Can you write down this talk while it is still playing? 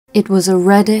It was a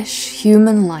reddish,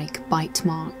 human-like bite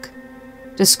mark.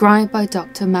 Described by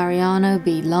Dr. Mariano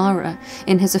B. Lara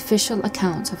in his official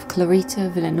account of Clarita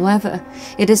Villanueva,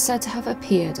 it is said to have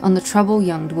appeared on the troubled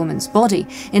young woman's body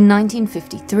in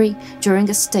 1953 during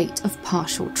a state of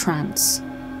partial trance.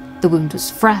 The wound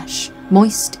was fresh,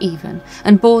 moist even,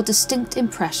 and bore distinct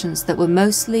impressions that were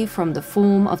mostly from the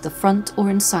form of the front or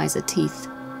incisor teeth.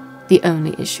 The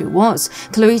only issue was,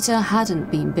 Clarita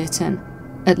hadn't been bitten,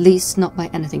 at least not by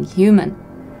anything human,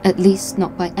 at least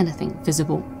not by anything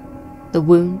visible. The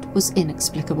wound was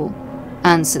inexplicable.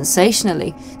 And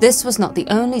sensationally, this was not the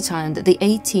only time that the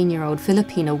 18-year-old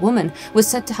Filipino woman was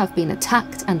said to have been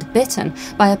attacked and bitten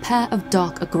by a pair of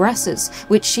dark aggressors,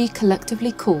 which she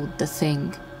collectively called the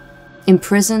Thing.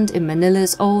 Imprisoned in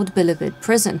Manila's old Bilibid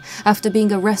prison after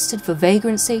being arrested for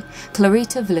vagrancy,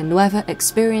 Clarita Villanueva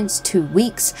experienced 2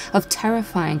 weeks of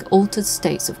terrifying altered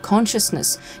states of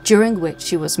consciousness, during which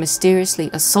she was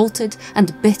mysteriously assaulted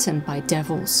and bitten by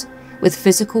devils, with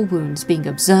physical wounds being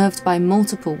observed by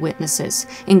multiple witnesses,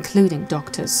 including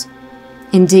doctors.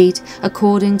 Indeed,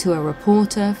 according to a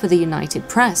reporter for the United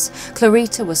Press,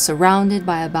 Clarita was surrounded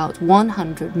by about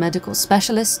 100 medical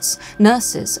specialists,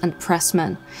 nurses and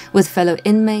pressmen, with fellow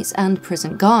inmates and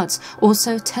prison guards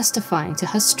also testifying to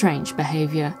her strange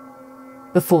behavior.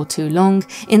 Before too long,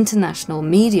 international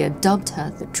media dubbed her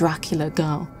the Dracula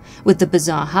Girl, with the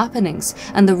bizarre happenings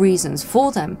and the reasons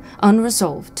for them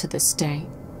unresolved to this day.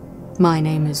 My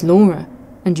name is Laura,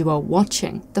 and you are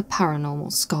watching The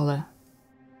Paranormal Scholar.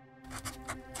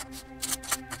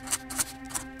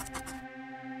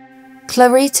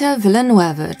 Clarita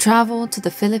Villanueva travelled to the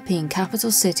Philippine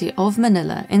capital city of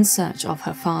Manila in search of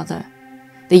her father.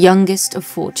 The youngest of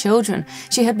 4 children,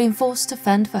 she had been forced to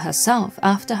fend for herself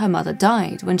after her mother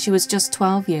died when she was just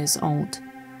 12 years old.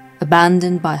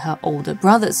 Abandoned by her older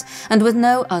brothers and with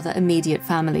no other immediate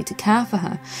family to care for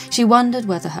her, she wondered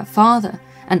whether her father,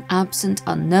 an absent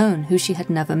unknown who she had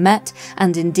never met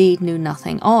and indeed knew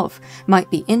nothing of,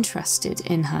 might be interested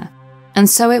in her. And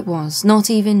so it was, not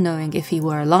even knowing if he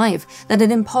were alive, that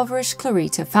an impoverished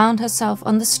Clarita found herself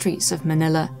on the streets of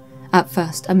Manila, at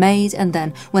first a maid and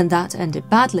then, when that ended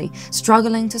badly,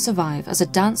 struggling to survive as a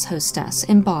dance hostess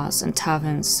in bars and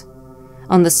taverns.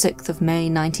 On the 6th of May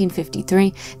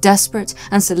 1953, desperate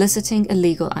and soliciting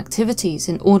illegal activities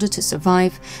in order to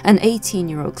survive, an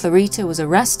 18-year-old Clarita was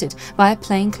arrested by a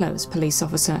plainclothes police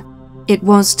officer. It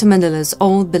was to Manila's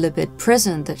old Bilibid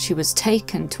prison that she was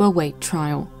taken to await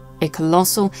trial. A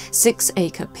colossal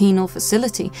 6-acre penal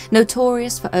facility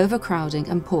notorious for overcrowding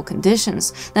and poor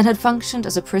conditions that had functioned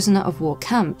as a prisoner of war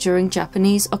camp during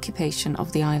Japanese occupation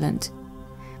of the island.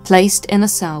 Placed in a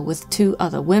cell with 2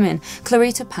 other women,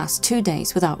 Clarita passed 2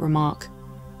 days without remark.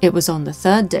 It was on the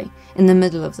 3rd day, in the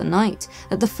middle of the night,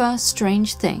 that the first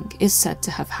strange thing is said to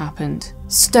have happened.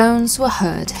 Stones were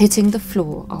heard hitting the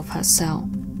floor of her cell.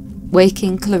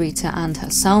 Waking Clarita and her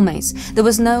cellmates, there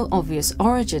was no obvious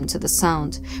origin to the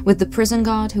sound, with the prison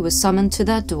guard who was summoned to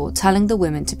their door telling the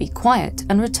women to be quiet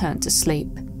and return to sleep.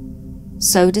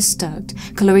 So disturbed,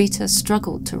 Clarita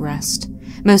struggled to rest,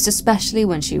 most especially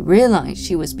when she realized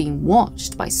she was being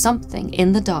watched by something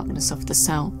in the darkness of the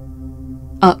cell.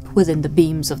 Up within the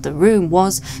beams of the room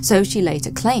was, so she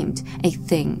later claimed, a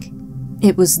thing.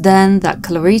 It was then that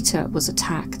Clarita was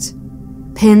attacked.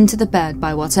 Pinned to the bed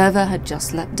by whatever had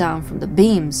just leapt down from the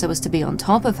beam so as to be on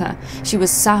top of her, she was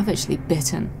savagely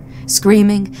bitten,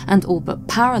 screaming and all but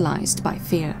paralyzed by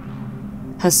fear.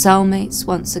 Her cellmates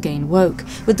once again woke,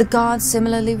 with the guard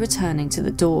similarly returning to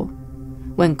the door.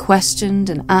 When questioned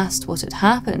and asked what had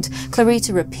happened,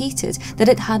 Clarita repeated that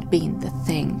it had been the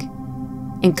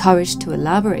thing. Encouraged to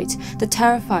elaborate, the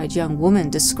terrified young woman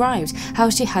described how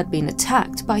she had been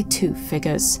attacked by 2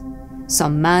 figures.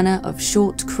 Some manner of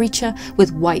short creature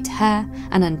with white hair,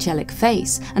 an angelic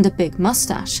face and a big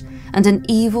mustache, and an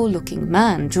evil-looking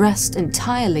man dressed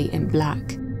entirely in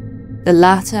black. The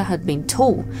latter had been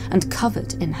tall and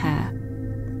covered in hair.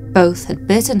 Both had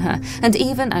bitten her, and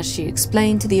even as she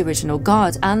explained to the original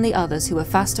guard and the others who were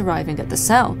fast arriving at the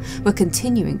cell, were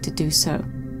continuing to do so.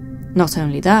 Not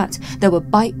only that, there were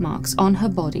bite marks on her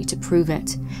body to prove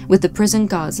it, with the prison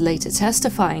guards later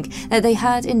testifying that they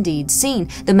had indeed seen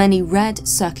the many red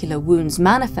circular wounds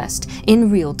manifest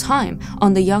in real time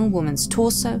on the young woman's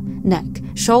torso, neck,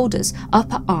 shoulders,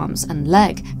 upper arms and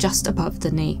leg just above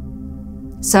the knee.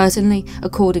 Certainly,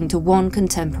 according to one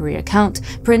contemporary account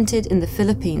printed in the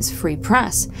Philippines Free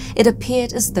Press, it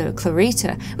appeared as though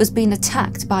Clarita was being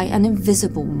attacked by an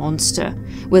invisible monster,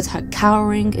 with her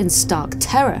cowering in stark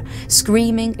terror,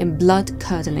 screaming in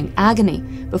blood-curdling agony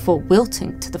before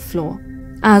wilting to the floor.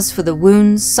 As for the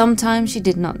wounds, sometimes she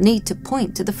did not need to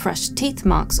point to the fresh teeth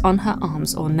marks on her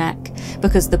arms or neck,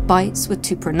 because the bites were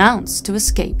too pronounced to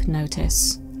escape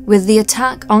notice. With the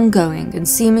attack ongoing and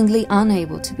seemingly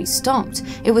unable to be stopped,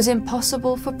 it was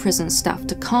impossible for prison staff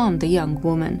to calm the young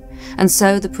woman, and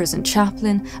so the prison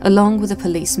chaplain, along with a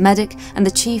police medic and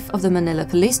the chief of the Manila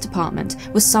Police Department,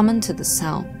 was summoned to the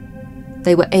cell.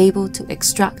 They were able to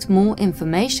extract more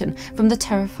information from the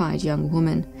terrified young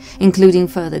woman, including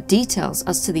further details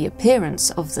as to the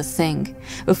appearance of the thing,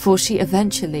 before she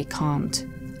eventually calmed.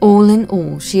 All in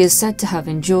all, she is said to have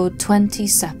endured 20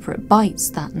 separate bites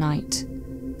that night.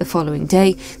 The following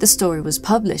day, the story was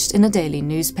published in a daily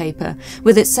newspaper,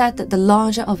 with it said that the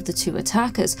larger of the two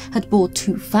attackers had bore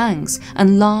 2 fangs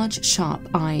and large, sharp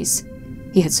eyes.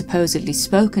 He had supposedly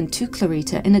spoken to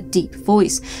Clarita in a deep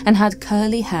voice and had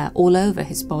curly hair all over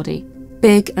his body.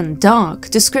 Big and dark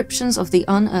descriptions of the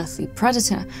unearthly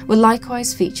predator were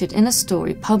likewise featured in a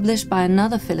story published by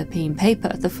another Philippine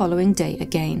paper the following day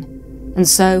again. And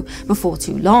so, before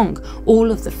too long, all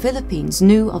of the Philippines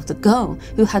knew of the girl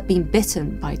who had been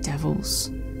bitten by devils.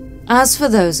 As for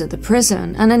those at the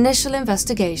prison, an initial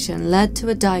investigation led to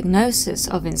a diagnosis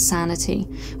of insanity,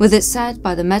 with it said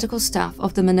by the medical staff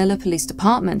of the Manila Police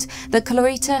Department that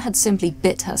Clarita had simply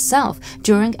bit herself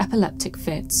during epileptic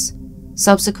fits.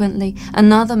 Subsequently,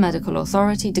 another medical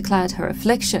authority declared her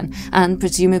affliction, and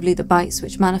presumably the bites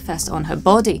which manifest on her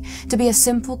body, to be a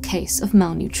simple case of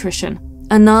malnutrition.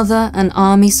 Another, an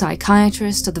army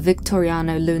psychiatrist at the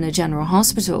Victoriano Luna General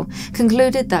Hospital,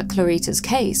 concluded that Clarita's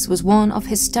case was one of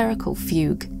hysterical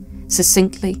fugue.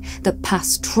 Succinctly, that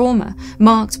past trauma,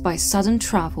 marked by sudden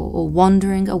travel or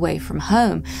wandering away from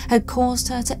home, had caused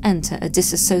her to enter a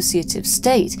dissociative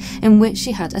state in which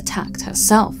she had attacked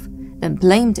herself, then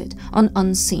blamed it on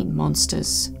unseen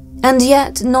monsters. And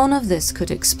yet, none of this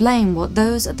could explain what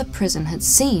those at the prison had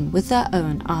seen with their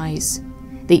own eyes.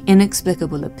 The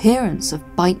inexplicable appearance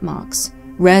of bite marks,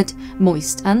 red,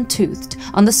 moist and toothed,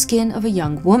 on the skin of a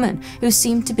young woman who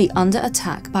seemed to be under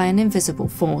attack by an invisible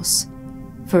force.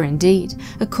 For indeed,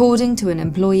 according to an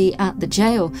employee at the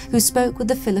jail who spoke with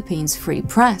the Philippines Free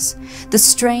Press, the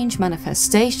strange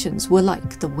manifestations were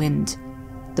like the wind.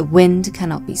 The wind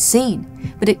cannot be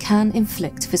seen, but it can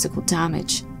inflict physical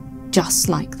damage, just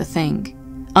like the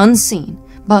thing. Unseen,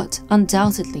 but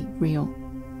undoubtedly real.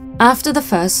 After the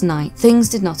first night, things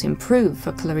did not improve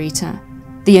for Clarita.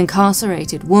 The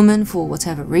incarcerated woman, for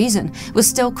whatever reason, was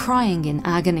still crying in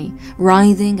agony,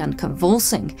 writhing and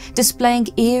convulsing, displaying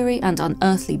eerie and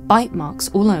unearthly bite marks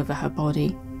all over her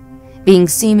body. Being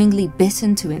seemingly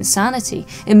bitten to insanity,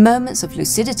 in moments of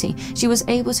lucidity, she was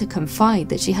able to confide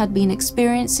that she had been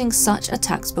experiencing such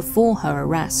attacks before her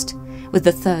arrest, with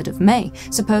the 3rd of May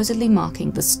supposedly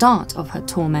marking the start of her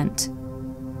torment.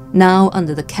 Now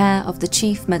under the care of the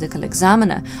Chief Medical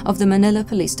Examiner of the Manila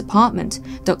Police Department,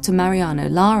 Dr. Mariano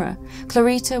Lara,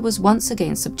 Clarita was once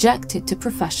again subjected to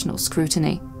professional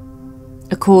scrutiny.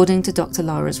 According to Dr.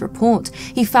 Lara's report,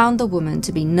 he found the woman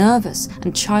to be nervous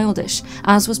and childish,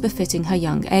 as was befitting her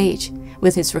young age,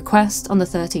 with his request on the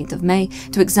 13th of May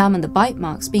to examine the bite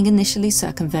marks being initially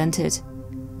circumvented.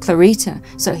 Clarita,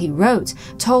 so he wrote,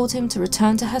 told him to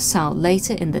return to her cell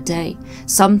later in the day,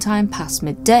 sometime past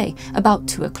midday, about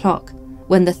 2 o'clock,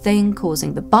 when the thing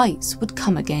causing the bites would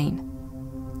come again.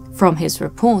 From his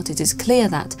report, it is clear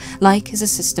that, like his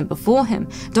assistant before him,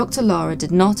 Dr. Lara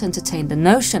did not entertain the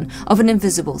notion of an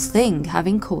invisible thing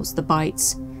having caused the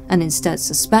bites, and instead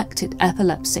suspected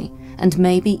epilepsy and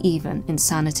maybe even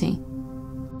insanity.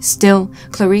 Still,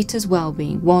 Clarita's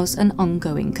well-being was an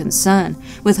ongoing concern,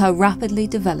 with her rapidly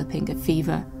developing a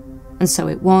fever. And so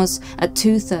it was, at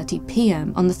 2:30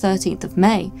 p.m. on the 13th of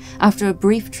May, after a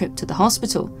brief trip to the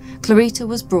hospital, Clarita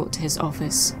was brought to his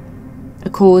office.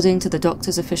 According to the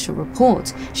doctor's official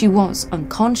report, she was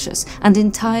unconscious and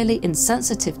entirely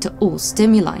insensitive to all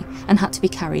stimuli and had to be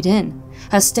carried in,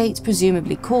 her state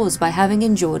presumably caused by having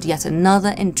endured yet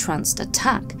another entranced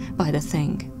attack by the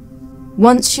thing.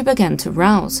 Once she began to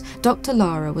rouse, Dr.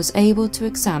 Lara was able to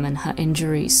examine her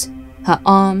injuries. Her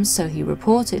arms, so he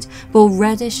reported, bore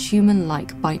reddish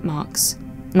human-like bite marks.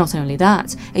 Not only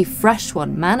that, a fresh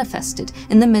one manifested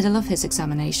in the middle of his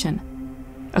examination.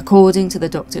 According to the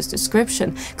doctor's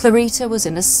description, Clarita was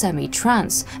in a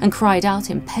semi-trance and cried out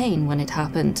in pain when it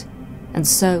happened. And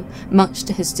so, much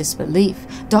to his disbelief,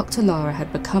 Dr. Lara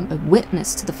had become a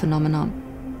witness to the phenomenon.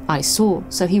 I saw,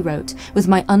 so he wrote, with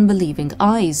my unbelieving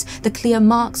eyes, the clear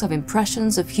marks of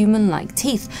impressions of human-like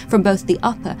teeth from both the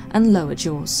upper and lower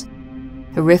jaws.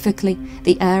 Horrifically,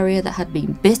 the area that had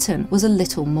been bitten was a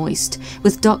little moist,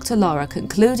 with Dr. Lara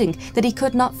concluding that he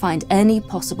could not find any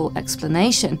possible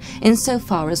explanation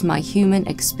insofar as my human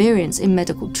experience in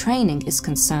medical training is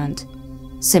concerned.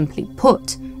 Simply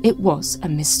put, it was a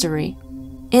mystery.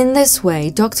 In this way,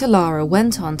 Dr. Lara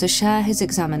went on to share his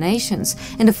examinations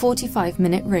in a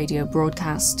 45-minute radio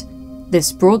broadcast.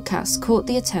 This broadcast caught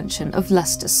the attention of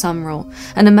Lester Sumrall,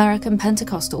 an American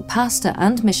Pentecostal pastor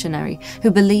and missionary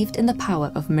who believed in the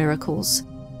power of miracles.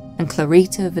 And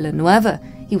Clarita Villanueva,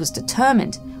 he was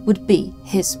determined, would be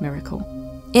his miracle.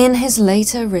 In his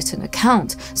later written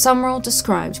account, Sumrall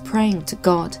described praying to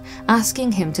God,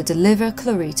 asking him to deliver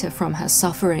Clarita from her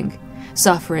suffering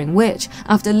which,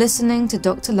 after listening to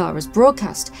Dr. Lara's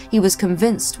broadcast, he was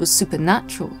convinced was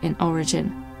supernatural in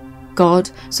origin. God,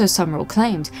 so Sumrall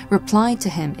claimed, replied to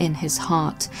him in his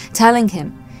heart, telling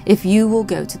him, "If you will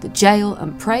go to the jail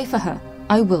and pray for her,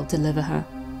 I will deliver her."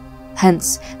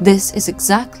 Hence, this is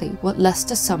exactly what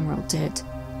Lester Sumrall did.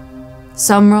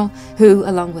 Sumrall, who,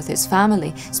 along with his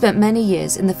family, spent many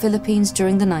years in the Philippines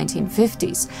during the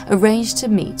 1950s, arranged to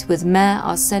meet with Mayor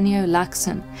Arsenio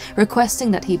Lacson,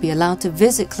 requesting that he be allowed to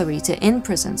visit Clarita in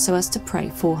prison so as to pray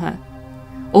for her.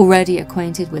 Already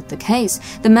acquainted with the case,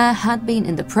 the mayor had been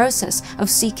in the process of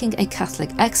seeking a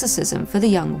Catholic exorcism for the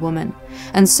young woman,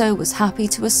 and so was happy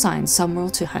to assign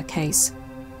Sumrall to her case.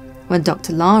 When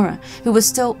Dr. Lara, who was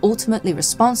still ultimately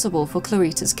responsible for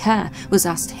Clarita's care, was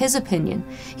asked his opinion,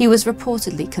 he was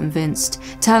reportedly convinced,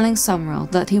 telling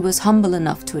Sumrall that he was humble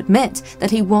enough to admit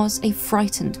that he was a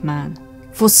frightened man.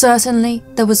 For certainly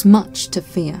there was much to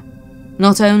fear.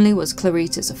 Not only was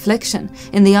Clarita's affliction,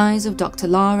 in the eyes of Dr.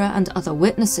 Lara and other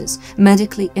witnesses,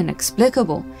 medically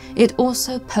inexplicable, it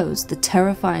also posed the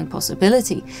terrifying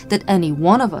possibility that any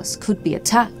one of us could be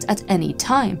attacked at any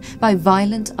time by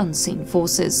violent unseen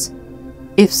forces.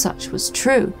 If such was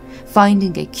true,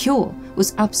 finding a cure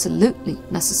was absolutely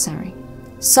necessary.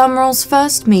 Sumrall's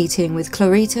first meeting with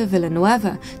Clarita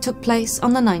Villanueva took place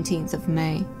on the 19th of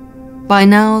May. By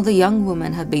now, the young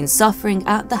woman had been suffering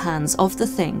at the hands of the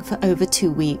thing for over 2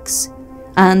 weeks.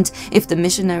 And, if the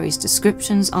missionary's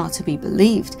descriptions are to be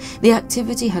believed, the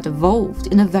activity had evolved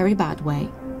in a very bad way.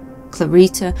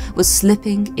 Clarita was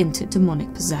slipping into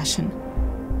demonic possession.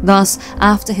 Thus,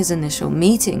 after his initial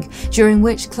meeting, during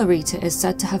which Clarita is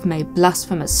said to have made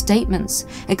blasphemous statements,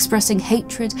 expressing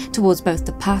hatred towards both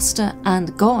the pastor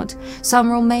and God,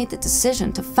 Sumrall made the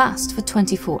decision to fast for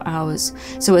 24 hours,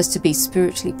 so as to be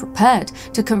spiritually prepared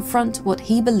to confront what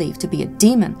he believed to be a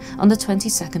demon on the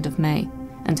 22nd of May,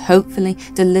 and hopefully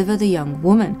deliver the young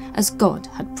woman as God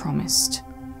had promised.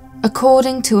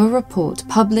 According to a report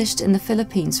published in the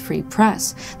Philippines Free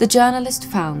Press, the journalist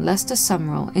found Lester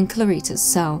Sumrall in Clarita's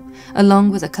cell,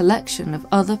 along with a collection of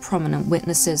other prominent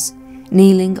witnesses,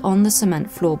 kneeling on the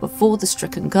cement floor before the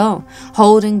stricken girl,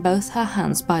 holding both her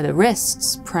hands by the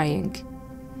wrists, praying.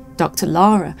 Dr.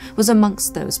 Lara was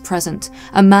amongst those present,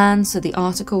 a man, so the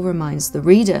article reminds the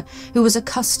reader, who was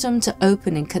accustomed to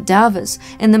opening cadavers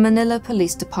in the Manila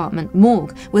Police Department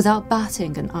morgue without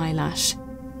batting an eyelash.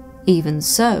 Even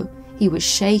so, he was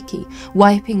shaky,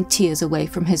 wiping tears away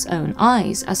from his own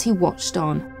eyes as he watched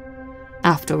on.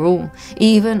 After all,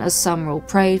 even as Sumrall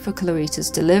prayed for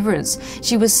Clarita's deliverance,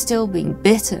 she was still being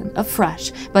bitten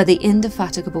afresh by the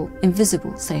indefatigable,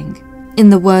 invisible thing.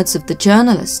 In the words of the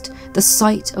journalist, the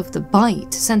sight of the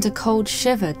bite sent a cold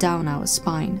shiver down our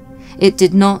spine. It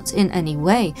did not in any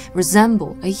way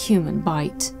resemble a human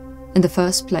bite. In the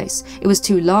first place, it was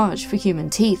too large for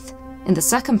human teeth. In the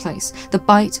second place, the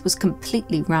bite was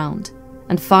completely round.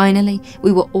 And finally,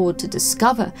 we were awed to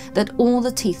discover that all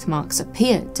the teeth marks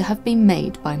appeared to have been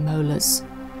made by molars.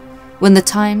 When the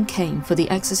time came for the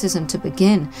exorcism to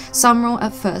begin, Sumrall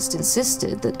at first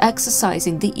insisted that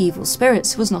exorcising the evil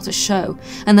spirits was not a show,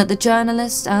 and that the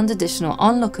journalist and additional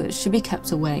onlookers should be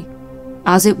kept away.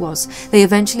 As it was, they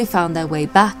eventually found their way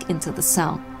back into the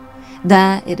cell.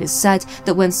 There, it is said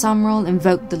that when Sumrall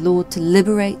invoked the Lord to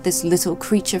liberate this little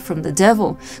creature from the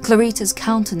devil, Clarita's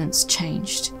countenance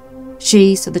changed.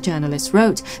 She, so the journalist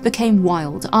wrote, became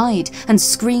wild-eyed and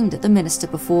screamed at the minister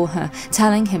before her,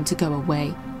 telling him to go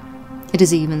away. It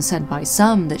is even said by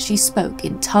some that she spoke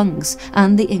in tongues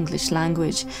and the English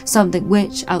language, something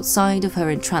which, outside of her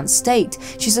entranced state,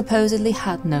 she supposedly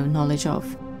had no knowledge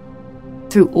of.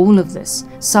 Through all of this,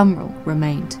 Sumrall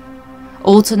remained.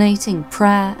 Alternating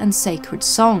prayer and sacred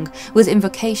song with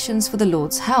invocations for the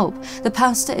Lord's help, the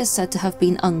pastor is said to have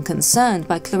been unconcerned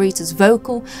by Clarita's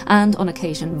vocal and, on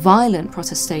occasion, violent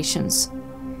protestations.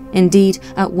 Indeed,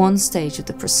 at one stage of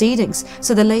the proceedings,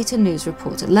 so the later news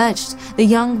report alleged, the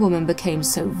young woman became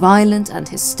so violent and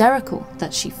hysterical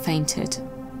that she fainted.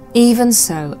 Even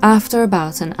so, after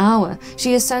about an hour,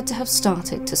 she is said to have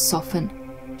started to soften.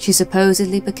 She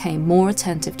supposedly became more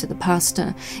attentive to the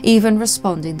pastor, even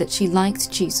responding that she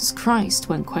liked Jesus Christ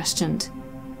when questioned.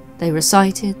 They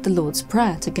recited the Lord's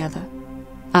Prayer together.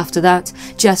 After that,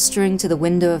 gesturing to the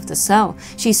window of the cell,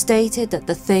 she stated that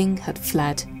the thing had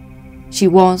fled. She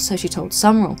was, so she told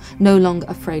Sumrall, no longer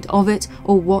afraid of it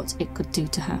or what it could do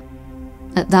to her.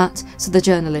 At that, so the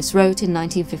journalist wrote in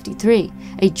 1953,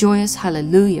 a joyous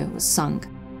hallelujah was sung.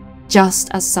 Just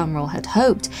as Sumrall had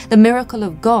hoped, the miracle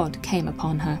of God came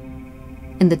upon her.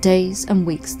 In the days and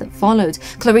weeks that followed,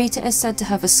 Clarita is said to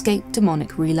have escaped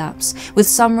demonic relapse, with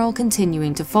Sumrall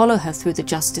continuing to follow her through the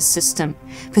justice system,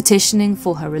 petitioning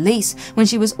for her release when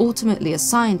she was ultimately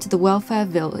assigned to the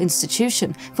Welfareville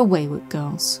Institution for Wayward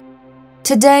Girls.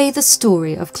 Today, the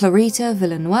story of Clarita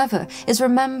Villanueva is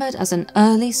remembered as an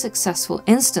early successful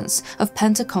instance of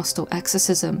Pentecostal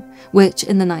exorcism, which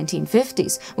in the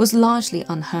 1950s was largely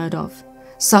unheard of,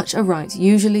 such a rite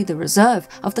usually the reserve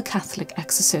of the Catholic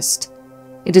exorcist.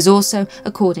 It is also,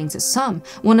 according to some,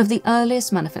 one of the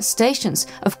earliest manifestations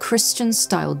of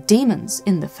Christian-style demons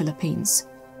in the Philippines.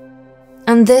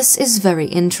 And this is very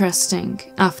interesting.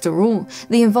 After all,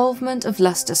 the involvement of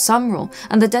Lester Sumrall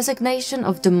and the designation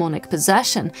of demonic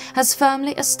possession has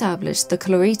firmly established the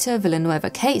Clarita Villanueva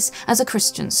case as a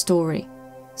Christian story.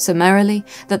 Summarily,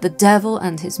 that the devil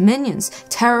and his minions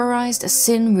terrorized a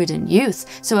sin-ridden youth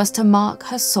so as to mark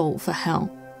her soul for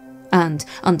hell. And,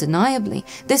 undeniably,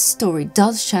 this story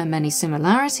does share many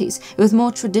similarities with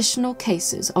more traditional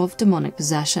cases of demonic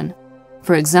possession.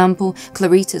 For example,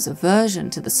 Clarita's aversion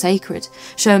to the sacred,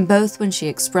 shown both when she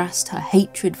expressed her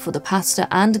hatred for the pastor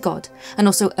and God, and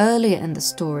also earlier in the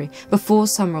story, before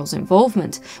Sumrall's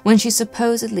involvement, when she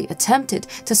supposedly attempted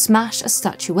to smash a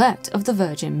statuette of the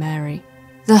Virgin Mary.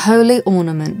 The holy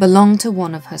ornament belonged to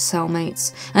one of her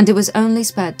cellmates, and it was only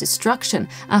spared destruction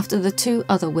after the two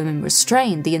other women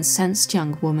restrained the incensed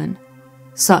young woman.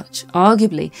 Such,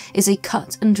 arguably, is a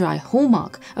cut-and-dry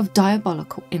hallmark of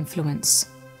diabolical influence.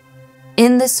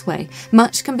 In this way,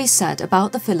 much can be said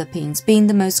about the Philippines being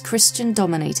the most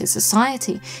Christian-dominated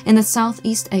society in the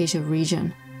Southeast Asia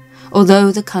region.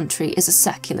 Although the country is a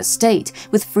secular state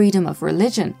with freedom of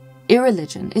religion,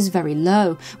 irreligion is very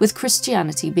low, with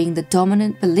Christianity being the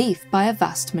dominant belief by a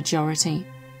vast majority.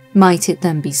 Might it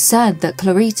then be said that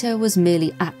Clarita was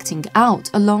merely acting out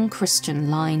along Christian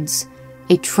lines?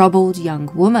 A troubled young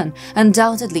woman,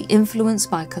 undoubtedly influenced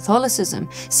by Catholicism,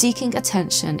 seeking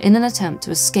attention in an attempt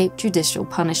to escape judicial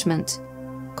punishment.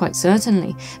 Quite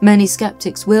certainly, many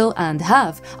skeptics will and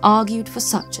have argued for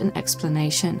such an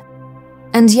explanation.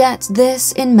 And yet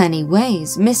this, in many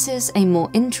ways, misses a more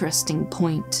interesting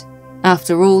point.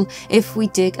 After all, if we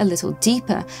dig a little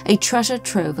deeper, a treasure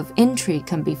trove of intrigue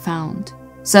can be found.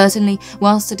 Certainly,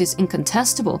 whilst it is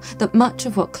incontestable that much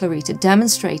of what Clarita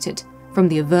demonstrated, from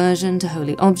the aversion to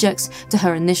holy objects to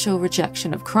her initial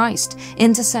rejection of Christ,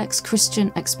 intersects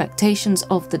Christian expectations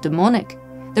of the demonic,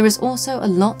 there is also a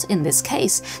lot in this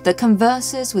case that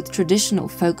converses with traditional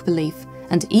folk belief,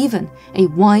 and even a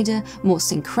wider, more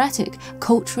syncretic,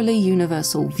 culturally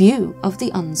universal view of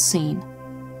the unseen.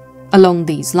 Along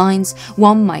these lines,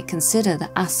 one might consider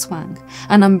the aswang,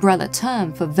 an umbrella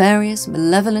term for various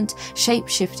malevolent,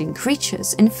 shape-shifting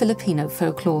creatures in Filipino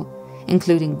folklore,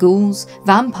 including ghouls,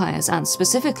 vampires, and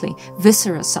specifically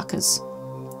viscera suckers.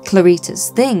 Clarita's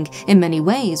thing, in many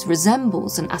ways,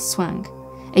 resembles an aswang,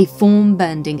 a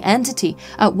form-bending entity,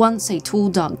 at once a tall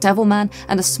dark devilman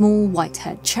and a small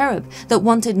white-haired cherub that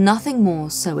wanted nothing more,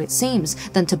 so it seems,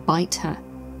 than to bite her.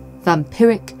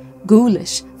 Vampiric,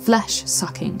 ghoulish,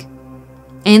 flesh-sucking.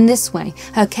 In this way,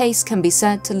 her case can be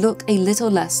said to look a little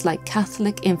less like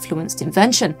Catholic-influenced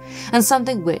invention, and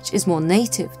something which is more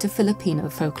native to Filipino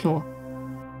folklore.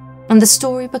 And the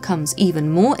story becomes even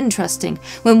more interesting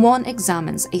when one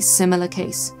examines a similar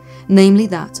case, namely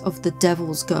that of the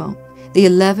Devil's Girl, the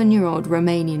 11-year-old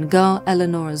Romanian girl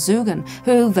Eleonora Zugan,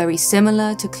 who, very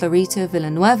similar to Clarita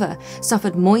Villanueva,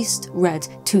 suffered moist, red,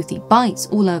 toothy bites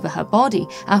all over her body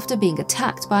after being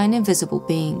attacked by an invisible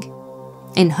being.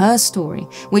 In her story,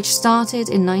 which started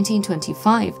in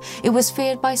 1925, it was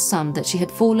feared by some that she had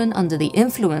fallen under the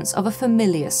influence of a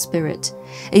familiar spirit,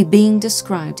 a being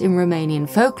described in Romanian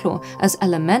folklore as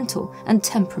elemental and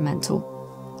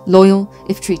temperamental, loyal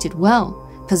if treated well,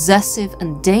 possessive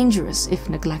and dangerous if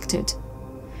neglected.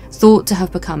 Thought to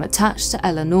have become attached to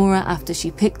Eleonora after she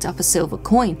picked up a silver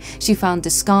coin she found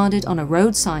discarded on a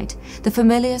roadside, the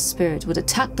familiar spirit would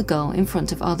attack the girl in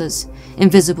front of others,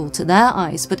 invisible to their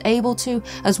eyes but able to,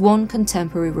 as one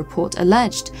contemporary report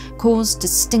alleged, cause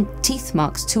distinct teeth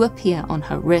marks to appear on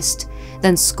her wrist,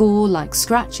 then score-like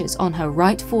scratches on her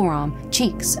right forearm,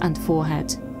 cheeks and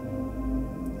forehead.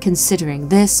 Considering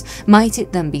this, might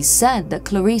it then be said that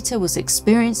Clarita was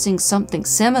experiencing something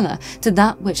similar to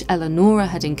that which Eleonora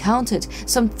had encountered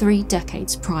some 3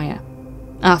 decades prior?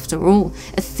 After all,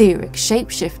 etheric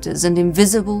shapeshifters and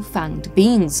invisible fanged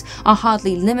beings are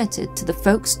hardly limited to the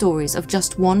folk stories of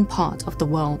just one part of the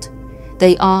world.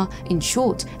 They are, in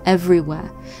short,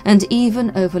 everywhere, and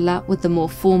even overlap with the more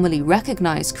formally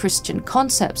recognized Christian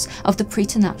concepts of the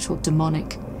preternatural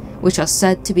demonic, which are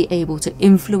said to be able to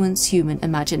influence human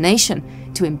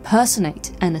imagination to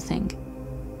impersonate anything.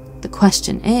 The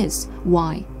question is,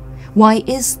 why? Why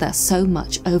is there so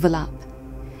much overlap?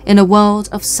 In a world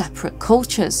of separate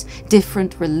cultures,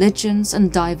 different religions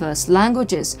and diverse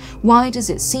languages, why does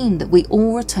it seem that we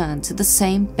all return to the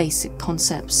same basic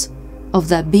concepts? Of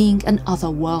there being an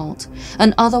other world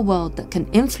that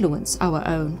can influence our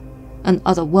own, an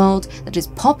other world that is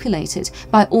populated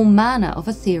by all manner of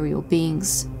ethereal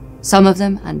beings. Some of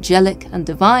them angelic and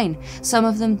divine, some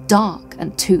of them dark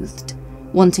and toothed,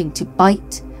 wanting to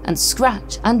bite and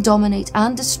scratch and dominate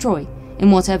and destroy in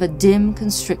whatever dim,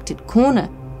 constricted corner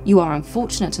you are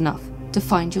unfortunate enough to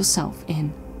find yourself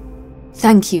in.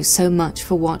 Thank you so much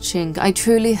for watching. I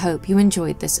truly hope you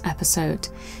enjoyed this episode.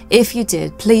 If you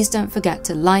did, please don't forget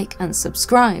to like and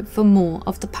subscribe for more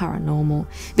of the paranormal,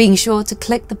 being sure to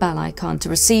click the bell icon to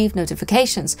receive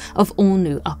notifications of all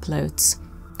new uploads.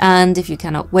 And if you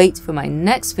cannot wait for my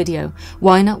next video,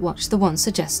 why not watch the one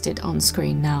suggested on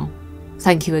screen now?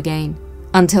 Thank you again.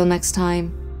 Until next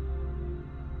time.